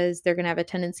herbs because they're going to have a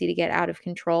tendency to get out of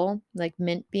control, like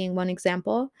mint being one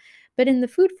example. But in the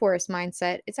food forest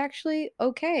mindset, it's actually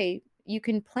okay. You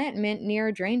can plant mint near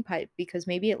a drain pipe because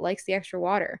maybe it likes the extra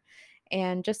water.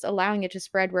 And just allowing it to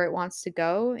spread where it wants to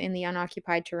go in the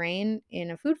unoccupied terrain in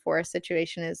a food forest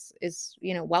situation is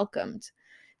welcomed.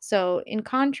 So in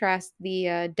contrast,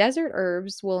 the desert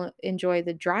herbs will enjoy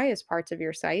the driest parts of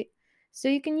your site, So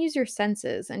you can use your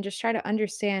senses and just try to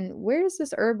understand, where does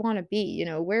this herb want to be?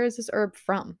 Where is this herb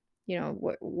from?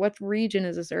 What region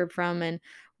is this herb from, and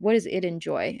what does it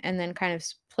enjoy? And then kind of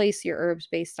place your herbs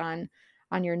based on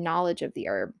your knowledge of the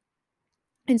herb.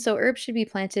 And so herbs should be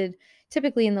planted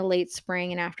typically in the late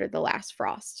spring and after the last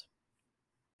frost.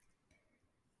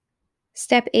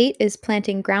 Step 8 is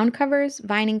planting ground covers,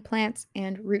 vining plants,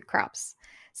 and root crops.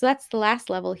 So that's the last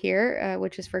level here,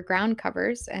 which is for ground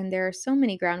covers. And there are so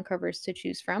many ground covers to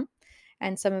choose from.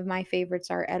 And some of my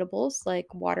favorites are edibles like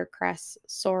watercress,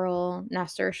 sorrel,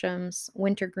 nasturtiums,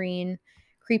 wintergreen,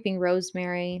 creeping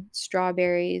rosemary,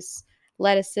 strawberries,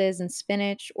 lettuces, and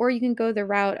spinach. Or you can go the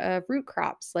route of root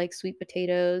crops like sweet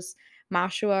potatoes,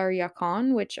 mashua or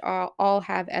yacon, which all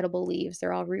have edible leaves.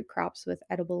 They're all root crops with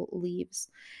edible leaves.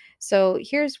 So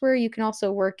here's where you can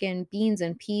also work in beans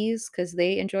and peas because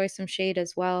they enjoy some shade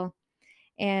as well.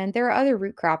 And there are other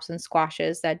root crops and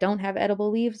squashes that don't have edible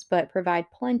leaves but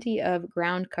provide plenty of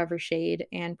ground cover shade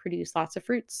and produce lots of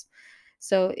fruits.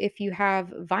 So, if you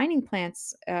have vining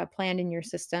plants planned in your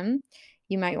system,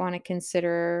 you might want to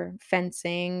consider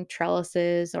fencing,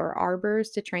 trellises, or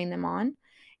arbors to train them on.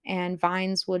 And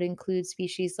vines would include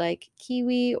species like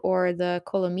kiwi or the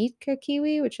Kolomitka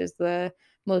kiwi, which is the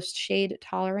most shade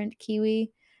tolerant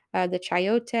kiwi, the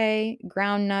chayote,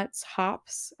 ground nuts,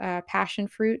 hops, passion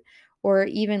fruit, or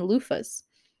even loofahs.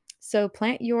 So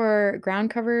plant your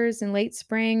ground covers in late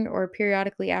spring or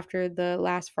periodically after the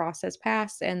last frost has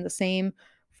passed, and the same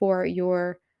for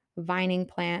your vining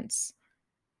plants.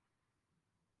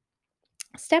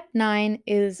 Step 9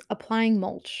 is applying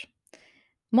mulch.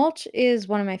 Mulch is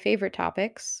one of my favorite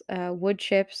topics. Wood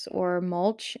chips or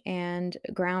mulch and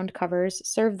ground covers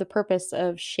serve the purpose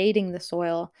of shading the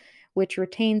soil, which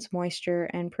retains moisture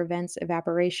and prevents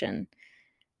evaporation.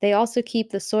 They also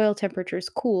keep the soil temperatures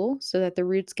cool so that the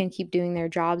roots can keep doing their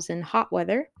jobs in hot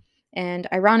weather. And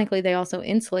ironically, they also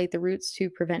insulate the roots to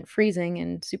prevent freezing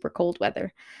in super cold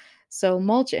weather. So,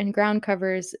 mulch and ground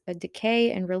covers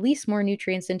decay and release more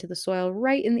nutrients into the soil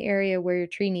right in the area where your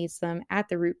tree needs them at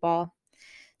the root ball.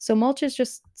 So, mulch is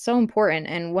just so important.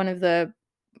 And one of the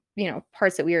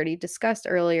parts that we already discussed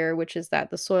earlier, which is that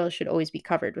the soil should always be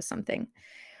covered with something.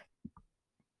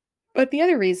 But the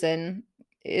other reason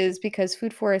is because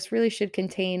food forests really should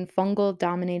contain fungal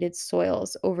dominated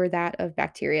soils over that of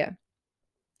bacteria.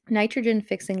 Nitrogen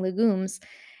fixing legumes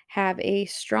have a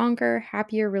stronger,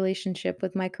 happier relationship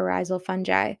with mycorrhizal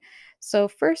fungi. So,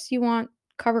 first, you want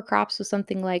cover crops with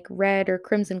something like red or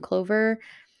crimson clover,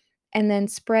 and then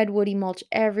spread woody mulch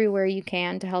everywhere you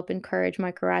can to help encourage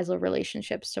mycorrhizal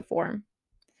relationships to form.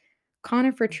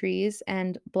 Conifer trees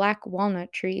and black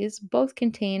walnut trees both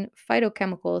contain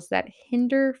phytochemicals that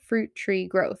hinder fruit tree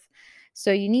growth.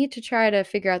 So you need to try to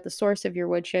figure out the source of your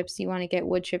wood chips. You want to get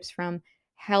wood chips from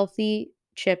healthy,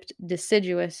 chipped,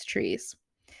 deciduous trees.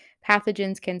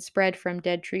 Pathogens can spread from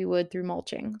dead tree wood through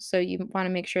mulching. So you want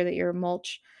to make sure that your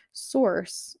mulch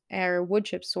source or wood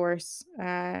chip source,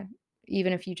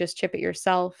 even if you just chip it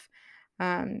yourself,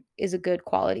 is a good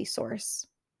quality source.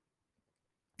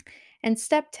 And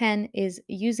step 10 is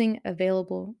using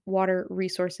available water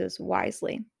resources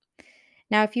wisely.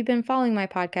 Now, if you've been following my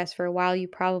podcast for a while, you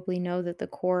probably know that the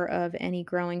core of any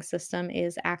growing system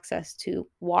is access to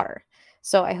water.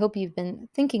 So I hope you've been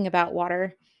thinking about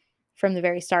water from the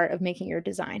very start of making your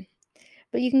design.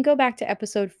 But you can go back to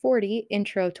episode 40,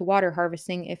 Intro to Water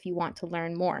Harvesting, if you want to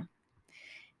learn more.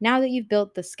 Now that you've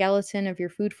built the skeleton of your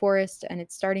food forest and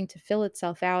it's starting to fill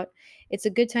itself out, it's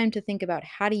a good time to think about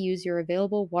how to use your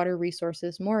available water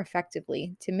resources more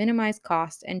effectively to minimize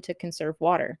cost and to conserve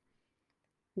water.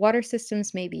 Water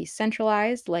systems may be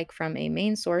centralized, like from a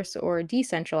main source, or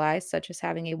decentralized, such as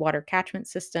having a water catchment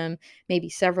system, maybe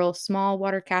several small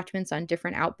water catchments on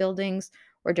different outbuildings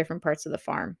or different parts of the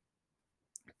farm.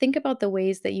 Think about the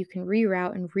ways that you can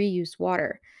reroute and reuse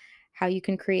water, how you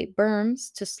can create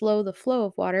berms to slow the flow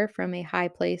of water from a high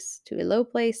place to a low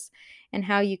place, and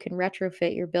how you can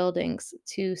retrofit your buildings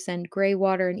to send gray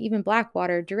water and even black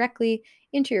water directly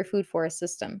into your food forest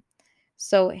system.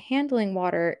 So, handling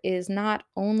water is not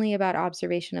only about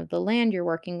observation of the land you're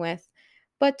working with,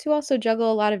 but to also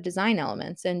juggle a lot of design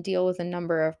elements and deal with a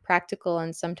number of practical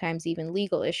and sometimes even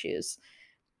legal issues.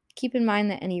 Keep in mind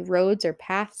that any roads or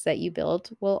paths that you build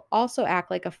will also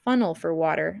act like a funnel for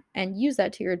water, and use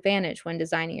that to your advantage when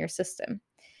designing your system.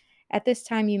 At this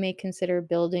time, you may consider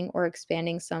building or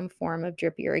expanding some form of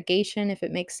drip irrigation if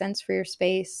it makes sense for your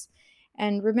space.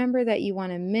 And remember that you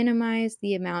want to minimize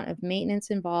the amount of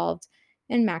maintenance involved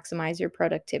and maximize your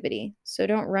productivity. So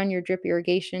don't run your drip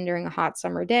irrigation during a hot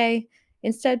summer day.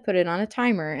 Instead, put it on a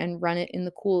timer and run it in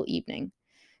the cool evening.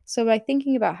 So, by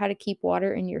thinking about how to keep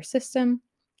water in your system,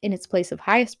 In its place of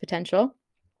highest potential,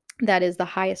 that is the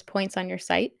highest points on your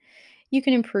site, you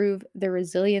can improve the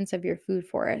resilience of your food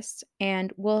forest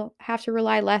and will have to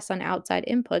rely less on outside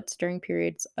inputs during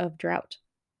periods of drought.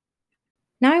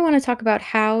 Now, I want to talk about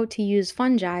how to use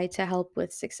fungi to help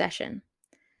with succession.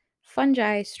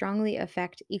 Fungi strongly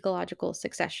affect ecological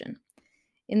succession.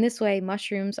 In this way,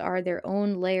 mushrooms are their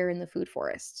own layer in the food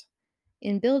forest.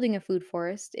 In building a food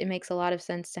forest, it makes a lot of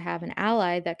sense to have an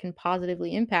ally that can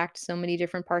positively impact so many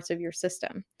different parts of your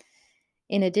system.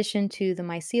 In addition to the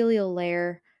mycelial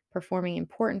layer performing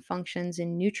important functions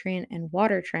in nutrient and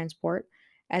water transport,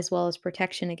 as well as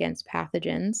protection against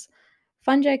pathogens,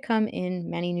 fungi come in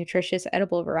many nutritious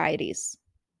edible varieties.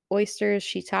 Oysters,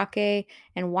 shiitake,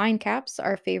 and wine caps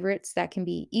are favorites that can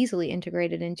be easily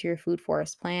integrated into your food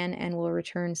forest plan and will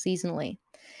return seasonally.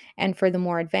 And for the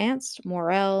more advanced,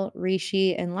 morel,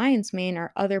 reishi, and lion's mane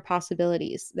are other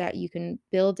possibilities that you can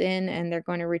build in and they're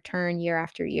going to return year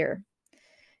after year.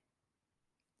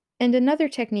 And another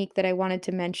technique that I wanted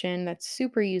to mention that's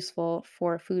super useful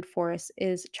for food forests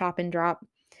is chop and drop.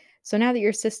 So now that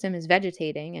your system is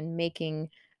vegetating and making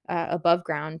above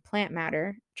ground plant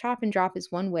matter, chop and drop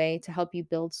is one way to help you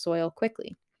build soil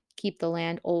quickly, keep the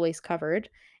land always covered,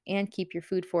 and keep your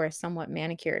food forest somewhat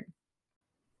manicured.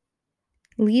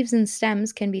 Leaves and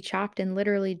stems can be chopped and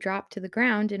literally dropped to the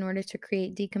ground in order to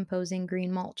create decomposing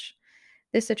green mulch.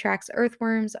 This attracts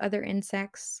earthworms, other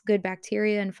insects, good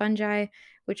bacteria, and fungi,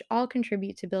 which all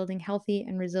contribute to building healthy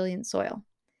and resilient soil.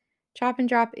 Chop and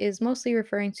drop is mostly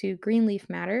referring to green leaf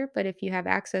matter, but if you have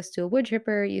access to a wood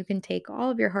chipper, you can take all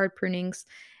of your hard prunings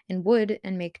and wood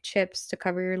and make chips to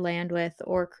cover your land with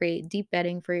or create deep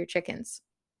bedding for your chickens.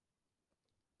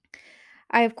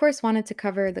 I, of course, wanted to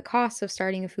cover the costs of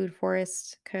starting a food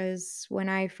forest because when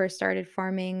I first started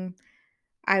farming,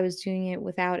 I was doing it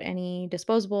without any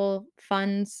disposable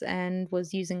funds and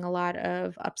was using a lot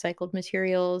of upcycled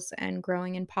materials and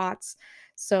growing in pots.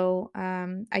 So,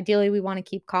 ideally, we want to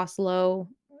keep costs low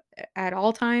at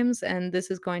all times. And this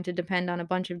is going to depend on a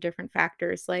bunch of different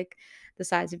factors like the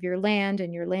size of your land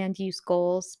and your land use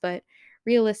goals. But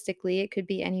realistically, it could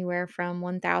be anywhere from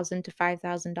 $1,000 to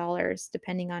 $5,000,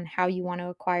 depending on how you want to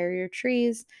acquire your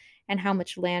trees and how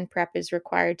much land prep is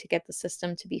required to get the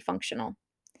system to be functional.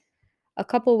 A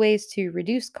couple ways to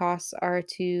reduce costs are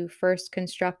to first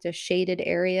construct a shaded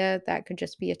area that could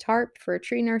just be a tarp for a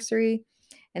tree nursery.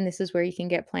 And this is where you can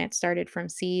get plants started from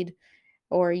seed,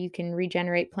 or you can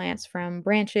regenerate plants from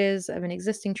branches of an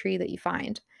existing tree that you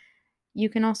find. You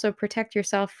can also protect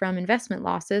yourself from investment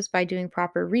losses by doing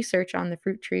proper research on the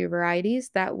fruit tree varieties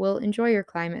that will enjoy your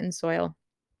climate and soil.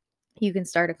 You can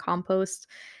start a compost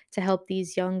to help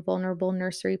these young, vulnerable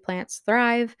nursery plants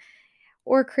thrive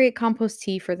or create compost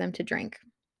tea for them to drink.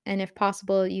 And if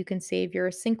possible, you can save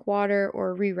your sink water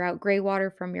or reroute gray water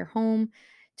from your home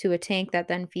to a tank that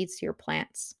then feeds to your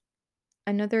plants.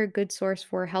 Another good source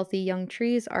for healthy young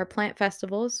trees are plant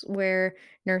festivals where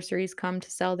nurseries come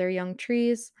to sell their young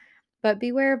trees. But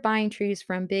beware of buying trees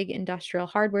from big industrial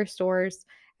hardware stores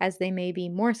as they may be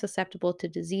more susceptible to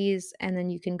disease. And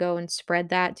then you can go and spread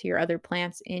that to your other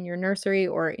plants in your nursery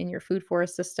or in your food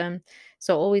forest system.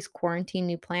 So always quarantine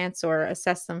new plants or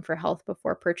assess them for health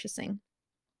before purchasing.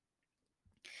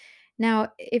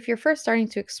 Now, if you're first starting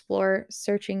to explore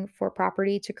searching for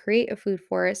property to create a food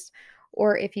forest,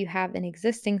 or if you have an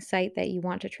existing site that you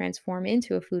want to transform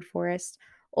into a food forest,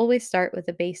 always start with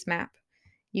a base map.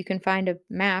 You can find a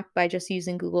map by just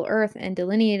using Google Earth and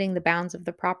delineating the bounds of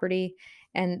the property.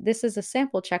 And this is a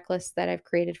sample checklist that I've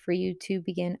created for you to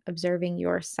begin observing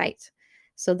your site.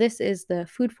 So, this is the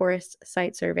Food Forest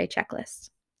Site Survey Checklist.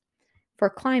 For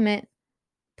climate,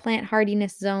 plant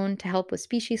hardiness zone to help with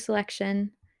species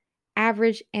selection,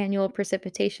 average annual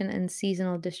precipitation and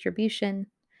seasonal distribution,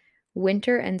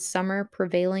 winter and summer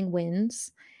prevailing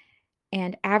winds,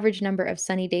 and average number of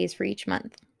sunny days for each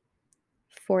month.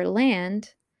 For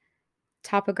land,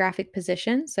 topographic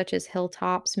position, such as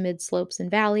hilltops, mid slopes, and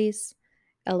valleys,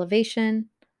 elevation,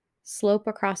 slope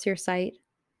across your site,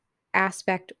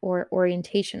 aspect or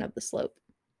orientation of the slope.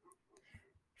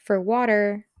 For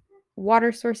water,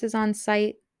 water sources on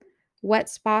site, wet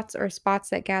spots or spots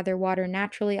that gather water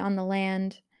naturally on the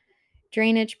land,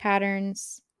 drainage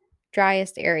patterns,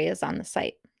 driest areas on the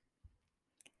site.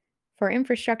 For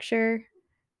infrastructure,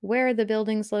 where are the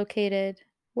buildings located?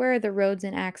 Where are the roads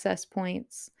and access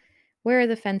points? Where are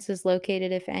the fences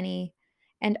located, if any?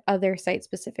 And other site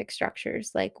specific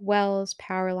structures like wells,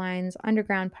 power lines,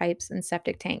 underground pipes, and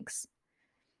septic tanks.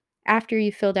 After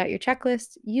you've filled out your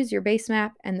checklist, use your base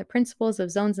map and the principles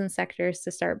of zones and sectors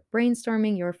to start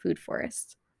brainstorming your food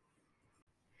forest.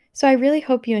 So, I really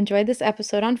hope you enjoyed this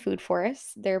episode on food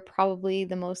forests. They're probably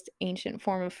the most ancient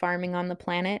form of farming on the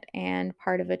planet and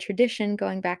part of a tradition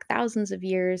going back thousands of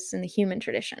years in the human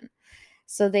tradition.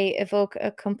 So they evoke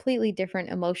a completely different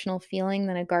emotional feeling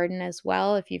than a garden as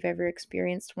well, if you've ever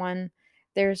experienced one.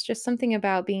 There's just something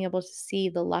about being able to see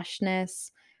the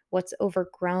lushness, what's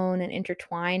overgrown and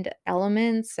intertwined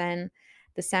elements, and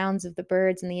the sounds of the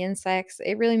birds and the insects.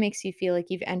 It really makes you feel like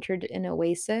you've entered an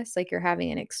oasis, like you're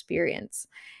having an experience.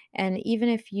 And even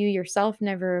if you yourself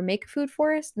never make a food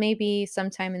forest, maybe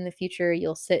sometime in the future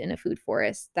you'll sit in a food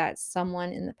forest that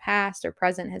someone in the past or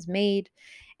present has made,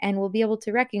 and will be able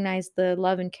to recognize the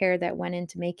love and care that went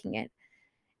into making it.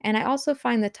 And I also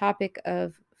find the topic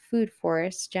of food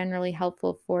forests generally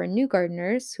helpful for new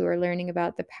gardeners who are learning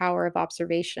about the power of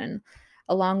observation,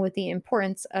 along with the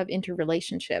importance of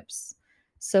interrelationships.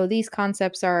 So these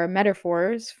concepts are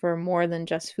metaphors for more than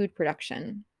just food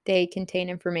production. They contain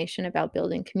information about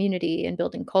building community and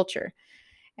building culture.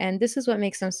 And this is what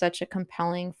makes them such a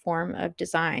compelling form of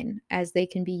design, as they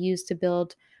can be used to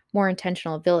build more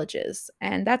intentional villages.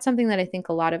 And that's something that I think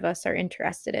a lot of us are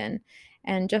interested in.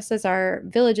 And just as our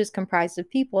village is comprised of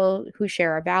people who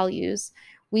share our values,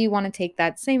 we want to take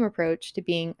that same approach to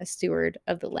being a steward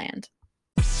of the land.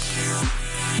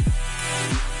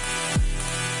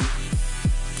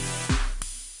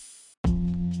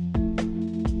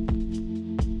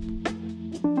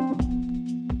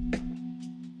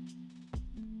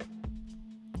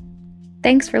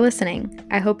 Thanks for listening.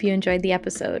 I hope you enjoyed the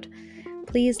episode.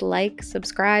 Please like,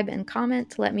 subscribe, and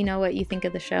comment to let me know what you think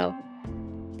of the show.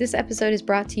 This episode is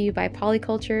brought to you by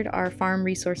Polycultured, our farm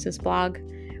resources blog.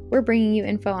 We're bringing you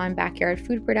info on backyard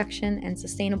food production and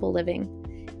sustainable living.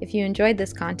 If you enjoyed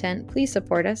this content, please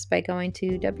support us by going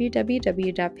to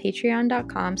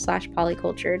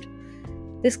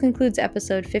www.patreon.com/polycultured. This concludes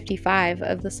episode 55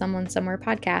 of the Someone Somewhere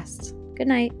podcast. Good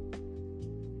night.